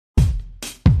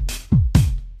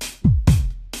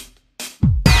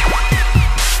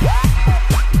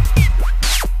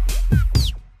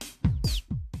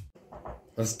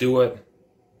Let's do it.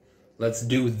 Let's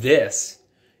do this.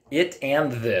 It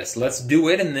and this. Let's do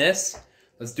it and this.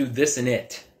 Let's do this and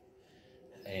it.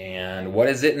 And what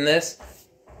is it in this?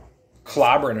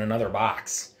 Clobbering another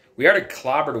box. We already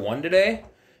clobbered one today,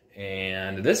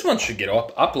 and this one should get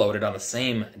uploaded on the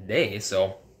same day,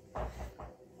 so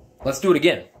let's do it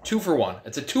again. 2 for 1.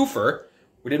 It's a twofer.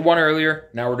 We did one earlier,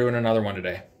 now we're doing another one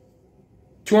today.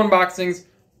 2 unboxings,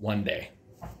 1 day.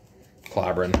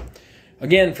 Clobbering.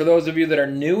 Again, for those of you that are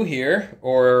new here,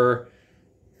 or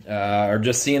are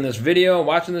just seeing this video,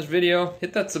 watching this video,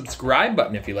 hit that subscribe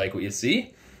button if you like what you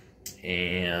see.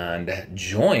 And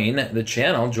join the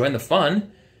channel, join the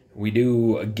fun. We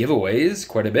do giveaways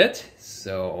quite a bit,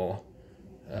 so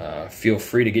feel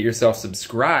free to get yourself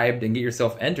subscribed and get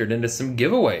yourself entered into some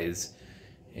giveaways.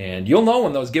 And you'll know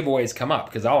when those giveaways come up,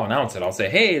 because I'll announce it. I'll say,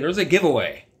 hey, there's a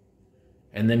giveaway.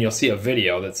 And then you'll see a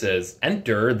video that says,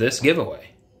 enter this giveaway.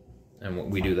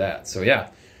 And we do that, so yeah.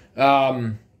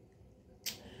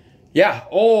 Yeah,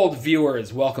 old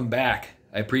viewers, welcome back.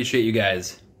 I appreciate you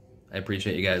guys. I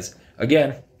appreciate you guys.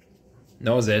 Again,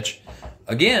 nose itch.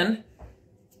 Again,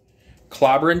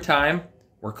 clobbering time.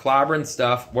 We're clobbering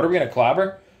stuff. What are we going to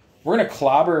clobber? We're going to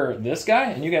clobber this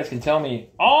guy, and you guys can tell me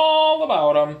all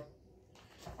about him.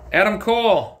 Adam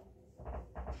Cole.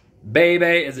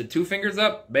 Baby. Is it 2 fingers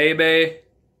up? Baby.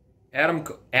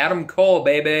 Adam Cole,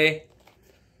 baby.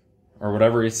 Or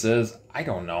whatever he says. I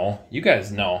don't know. You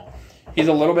guys know. He's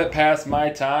a little bit past my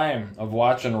time of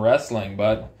watching wrestling,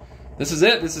 but this is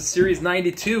it. This is Series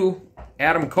 92,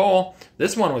 Adam Cole.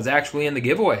 This one was actually in the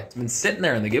giveaway. It's been sitting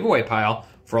there in the giveaway pile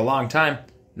for a long time.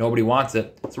 Nobody wants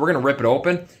it. So we're going to rip it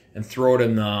open and throw it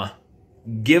in the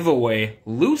giveaway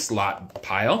loose lot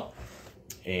pile.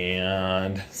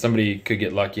 And somebody could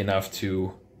get lucky enough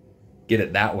to get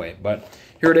it that way. But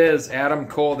here it is, Adam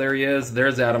Cole. There he is.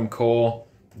 There's Adam Cole.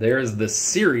 There's the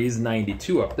Series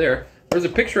 92 up there. There's a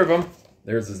picture of him.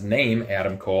 There's his name,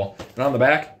 Adam Cole. And on the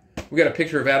back, we got a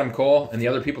picture of Adam Cole and the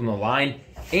other people in the line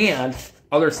and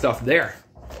other stuff there.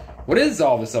 What is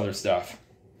all this other stuff?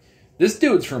 This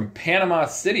dude's from Panama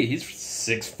City. He's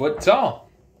 6 foot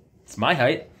tall. It's my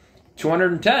height.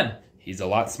 210. He's a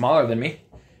lot smaller than me.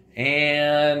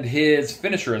 And his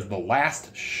finisher is the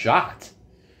last shot.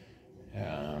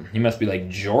 He must be like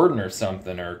Jordan or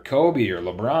something, or Kobe or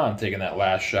LeBron taking that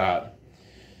last shot.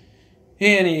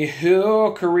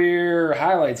 Anywho, career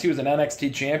highlights. He was an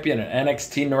NXT champion, an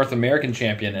NXT North American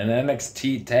champion, an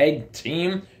NXT Tag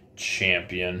Team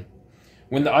champion.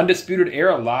 When the Undisputed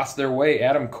Era lost their way,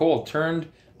 Adam Cole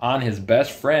turned on his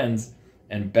best friends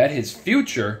and bet his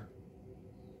future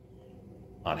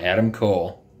on Adam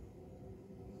Cole.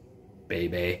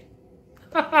 Baby.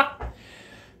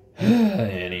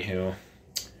 Anywho.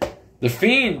 The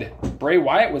Fiend, Bray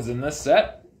Wyatt, was in this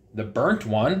set. The burnt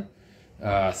one.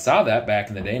 Saw that back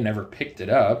in the day, never picked it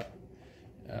up.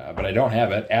 But I don't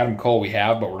have it. Adam Cole we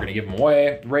have, but we're going to give him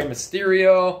away. Rey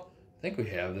Mysterio. I think we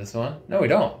have this one. No, we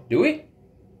don't. Do we?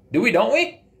 Do we, don't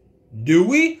we? Do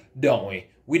we? Don't we?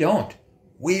 We don't.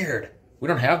 Weird. We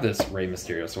don't have this Rey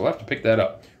Mysterio, so we'll have to pick that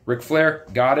up. Ric Flair,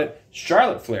 got it.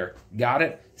 Charlotte Flair, got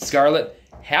it. Scarlett,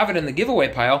 have it in the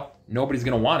giveaway pile. Nobody's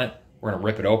going to want it. We're going to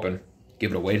rip it open.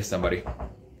 Give it away to somebody.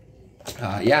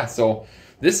 Yeah, so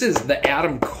this is the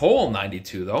Adam Cole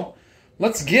 92, though.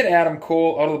 Let's get Adam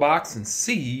Cole out of the box and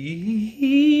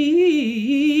see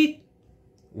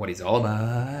what he's all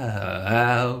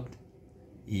about.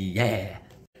 Yeah.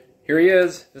 Here he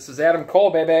is. This is Adam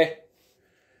Cole, baby.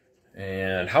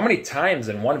 And how many times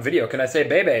in one video can I say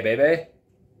baby, baby?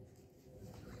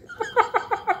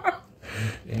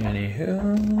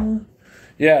 Anywho.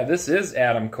 Yeah, this is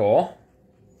Adam Cole.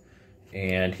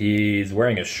 And he's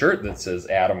wearing a shirt that says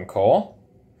Adam Cole.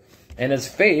 And his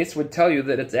face would tell you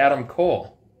that it's Adam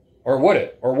Cole. Or would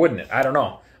it? Or wouldn't it? I don't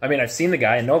know. I mean, I've seen the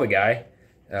guy. I know the guy.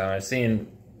 I've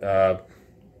seen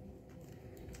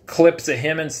clips of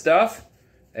him and stuff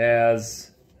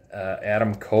as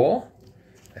Adam Cole.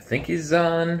 I think he's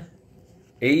on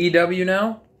AEW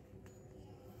now.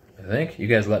 I think. You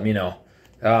guys let me know.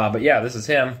 But yeah, this is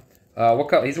him. What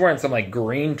color? He's wearing some like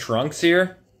green trunks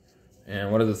here.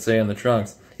 And what does it say on the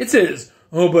trunks? It says,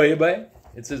 oh baby.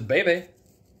 It says baby.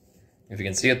 If you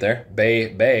can see it there.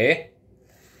 Baby.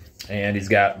 And he's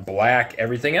got black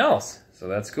everything else. So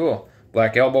that's cool.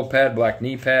 Black elbow pad, black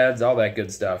knee pads, all that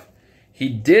good stuff. He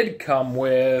did come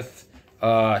with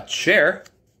a chair.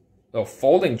 A little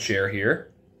folding chair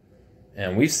here.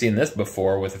 And we've seen this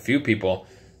before with a few people.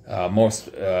 Most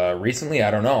recently,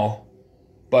 I don't know.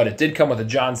 But it did come with a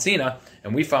John Cena.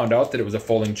 And we found out that it was a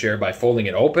folding chair by folding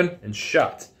it open and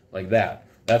shut. Like that.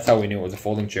 That's how we knew it was a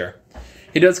folding chair.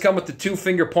 He does come with the 2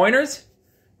 finger pointers.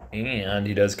 And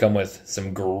he does come with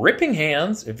some gripping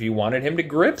hands if you wanted him to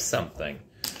grip something.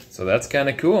 So that's kind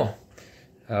of cool.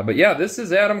 But yeah, this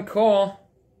is Adam Cole.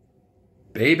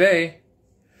 Baby.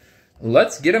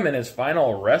 Let's get him in his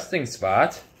final resting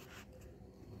spot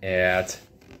at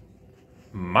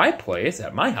my place,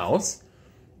 at my house,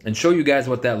 and show you guys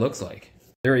what that looks like.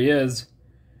 There he is.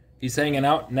 He's hanging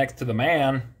out next to the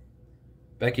man,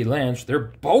 Becky Lynch. They're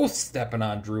both stepping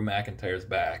on Drew McIntyre's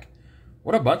back.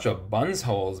 What a bunch of buns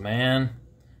holes, man.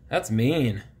 That's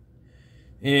mean.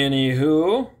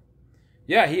 Anywho,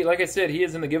 yeah, like I said, he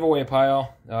is in the giveaway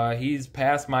pile. He's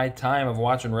past my time of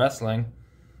watching wrestling.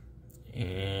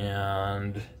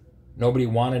 And nobody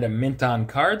wanted a mint on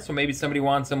card, so maybe somebody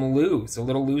wants him loose, a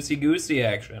little loosey-goosey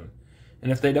action.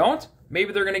 And if they don't,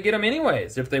 maybe they're going to get him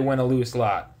anyways if they win a loose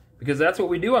lot. Because that's what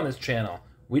we do on this channel.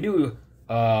 We do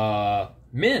an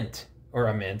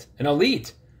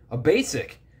elite, a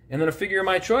basic, and then a figure of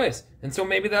my choice. And so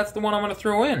maybe that's the one I'm going to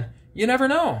throw in. You never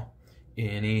know.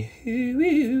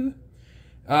 Anywho.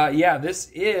 Yeah,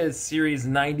 this is Series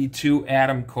 92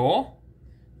 Adam Cole.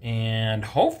 And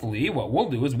hopefully what we'll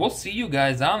do is we'll see you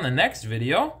guys on the next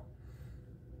video.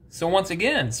 So once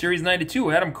again, Series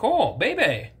 92 Adam Cole,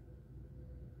 baby.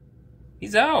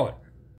 He's out.